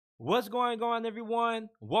What's going on,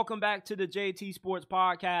 everyone? Welcome back to the JT Sports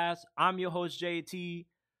Podcast. I'm your host, JT.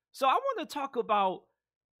 So, I want to talk about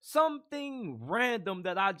something random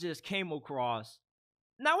that I just came across.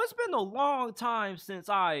 Now, it's been a long time since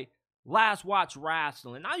I last watched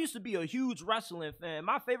wrestling. I used to be a huge wrestling fan.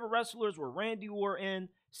 My favorite wrestlers were Randy Orton,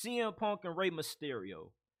 CM Punk, and Rey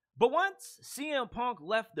Mysterio. But once CM Punk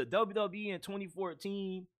left the WWE in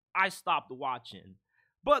 2014, I stopped watching.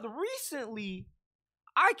 But recently,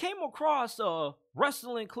 I came across a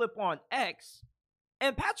wrestling clip on X,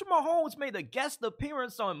 and Patrick Mahomes made a guest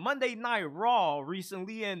appearance on Monday Night Raw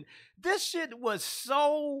recently, and this shit was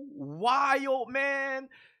so wild, man.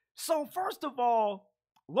 So, first of all,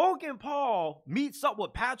 Logan Paul meets up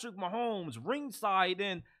with Patrick Mahomes ringside,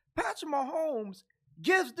 and Patrick Mahomes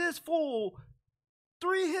gives this fool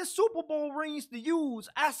three of his Super Bowl rings to use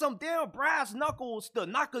as some damn brass knuckles to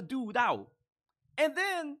knock a dude out. And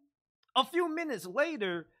then a few minutes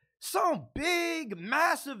later, some big,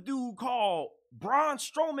 massive dude called Braun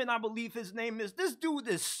Strowman, I believe his name is. This dude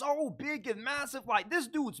is so big and massive. Like, this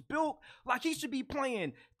dude's built like he should be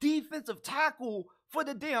playing defensive tackle for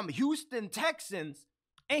the damn Houston Texans.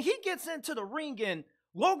 And he gets into the ring, and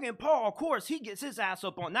Logan Paul, of course, he gets his ass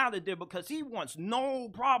up on out of there because he wants no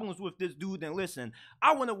problems with this dude. And listen,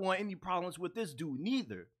 I wouldn't want any problems with this dude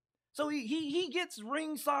neither. So he gets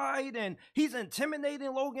ringside and he's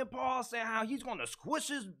intimidating Logan Paul, saying how he's gonna squish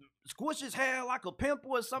his hair like a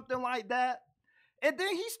pimple or something like that. And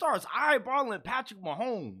then he starts eyeballing Patrick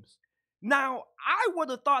Mahomes. Now, I would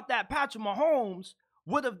have thought that Patrick Mahomes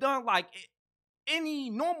would have done like any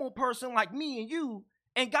normal person like me and you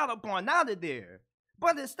and got up on out of there.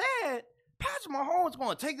 But instead, Patrick Mahomes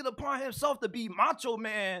gonna take it upon himself to be Macho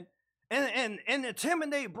Man and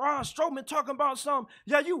intimidate Braun Strowman, talking about some,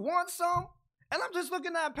 yeah, you want some? And I'm just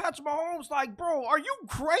looking at Patrick Mahomes like, bro, are you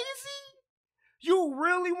crazy? You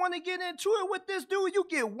really want to get into it with this dude? You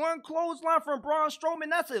get one clothesline from Braun Strowman,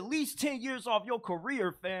 that's at least 10 years off your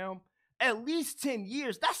career, fam. At least 10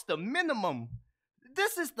 years. That's the minimum.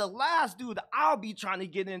 This is the last dude I'll be trying to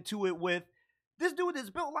get into it with. This dude is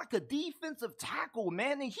built like a defensive tackle,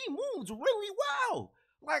 man, and he moves really well.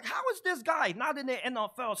 Like, how is this guy not in the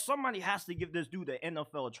NFL? Somebody has to give this dude an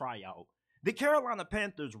NFL tryout. The Carolina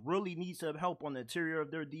Panthers really need some help on the interior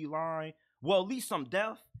of their D-line. Well, at least some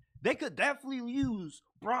depth. They could definitely use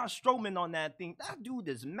Braun Strowman on that thing. That dude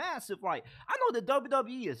is massive. Like, I know the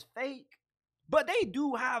WWE is fake, but they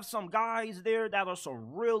do have some guys there that are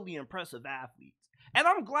some really impressive athletes. And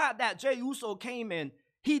I'm glad that Jey Uso came in.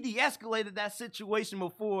 He de-escalated that situation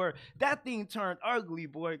before that thing turned ugly,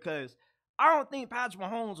 boy, because I don't think Patrick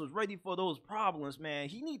Mahomes was ready for those problems, man.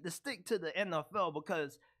 He need to stick to the NFL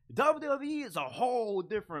because WWE is a whole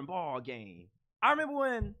different ball game. I remember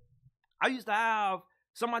when I used to have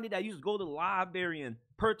somebody that used to go to the library and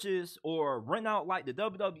purchase or rent out like the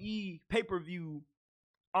WWE pay-per-view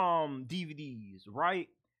DVDs, right?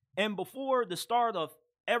 And before the start of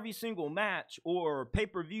every single match or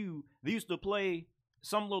pay-per-view, they used to play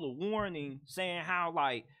some little warning saying how,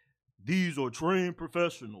 like, these are trained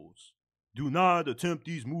professionals. Do not attempt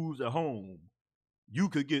these moves at home. You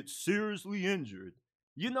could get seriously injured.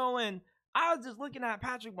 And I was just looking at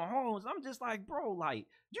Patrick Mahomes. I'm just like, bro, like,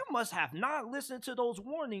 you must have not listened to those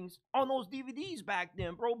warnings on those DVDs back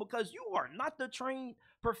then, bro, because you are not the trained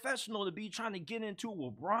professional to be trying to get into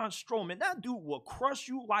with Braun Strowman. That dude will crush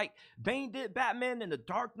you like Bane did Batman in The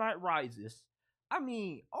Dark Knight Rises. I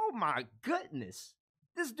mean, oh my goodness.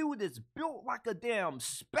 This dude is built like a damn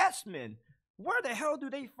specimen. Where the hell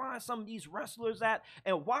do they find some of these wrestlers at,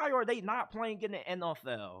 and why are they not playing in the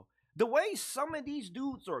NFL? The way some of these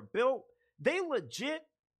dudes are built, they legit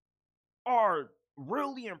are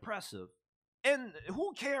really impressive. And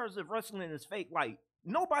who cares if wrestling is fake? Like,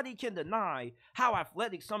 nobody can deny how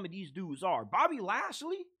athletic some of these dudes are. Bobby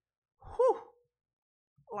Lashley? Whew.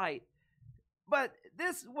 Like, but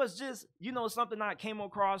this was just, something I came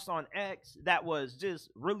across on X that was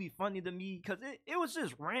just really funny to me because it was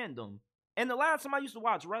just random. And the last time I used to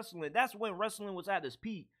watch wrestling, that's when wrestling was at its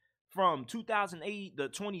peak, from 2008 to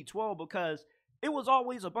 2012, because it was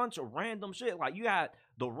always a bunch of random shit. Like, you had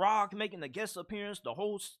The Rock making a guest appearance to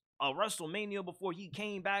host a WrestleMania before he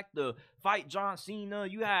came back to fight John Cena.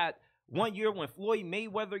 You had one year when Floyd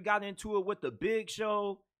Mayweather got into it with The Big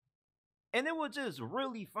Show. And it was just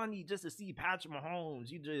really funny just to see Patrick Mahomes,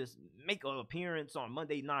 you just make an appearance on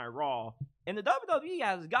Monday Night Raw. And the WWE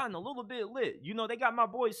has gotten a little bit lit. They got my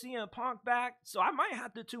boy CM Punk back, so I might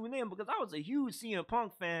have to tune in because I was a huge CM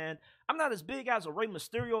Punk fan. I'm not as big as a Rey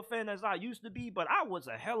Mysterio fan as I used to be, but I was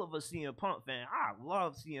a hell of a CM Punk fan. I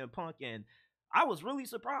love CM Punk, and I was really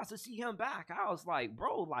surprised to see him back. I was like,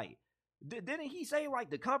 bro, like, Didn't he say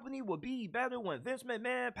like the company would be better when Vince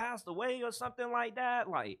McMahon passed away or something like that?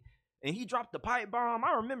 Like, and he dropped the pipe bomb.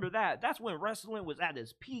 I remember that. That's when wrestling was at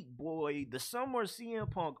its peak, boy. The summer CM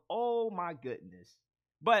Punk. Oh my goodness.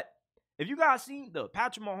 But if you guys seen the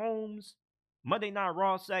Patrick Mahomes Monday Night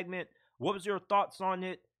Raw segment, what was your thoughts on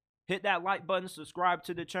it? Hit that like button, subscribe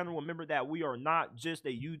to the channel. Remember that we are not just a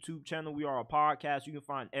YouTube channel, we are a podcast. You can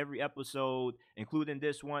find every episode, including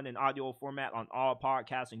this one, in audio format on all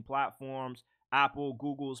podcasting platforms: Apple,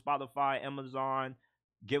 Google, Spotify, Amazon.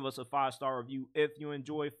 Give us a 5-star review if you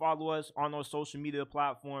enjoy. Follow us on our social media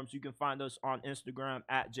platforms. You can find us on Instagram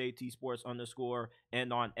at JTSports_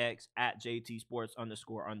 and on X at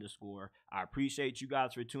JTSports__. I appreciate you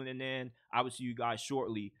guys for tuning in. I will see you guys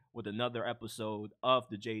shortly with another episode of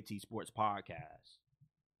the JT Sports Podcast.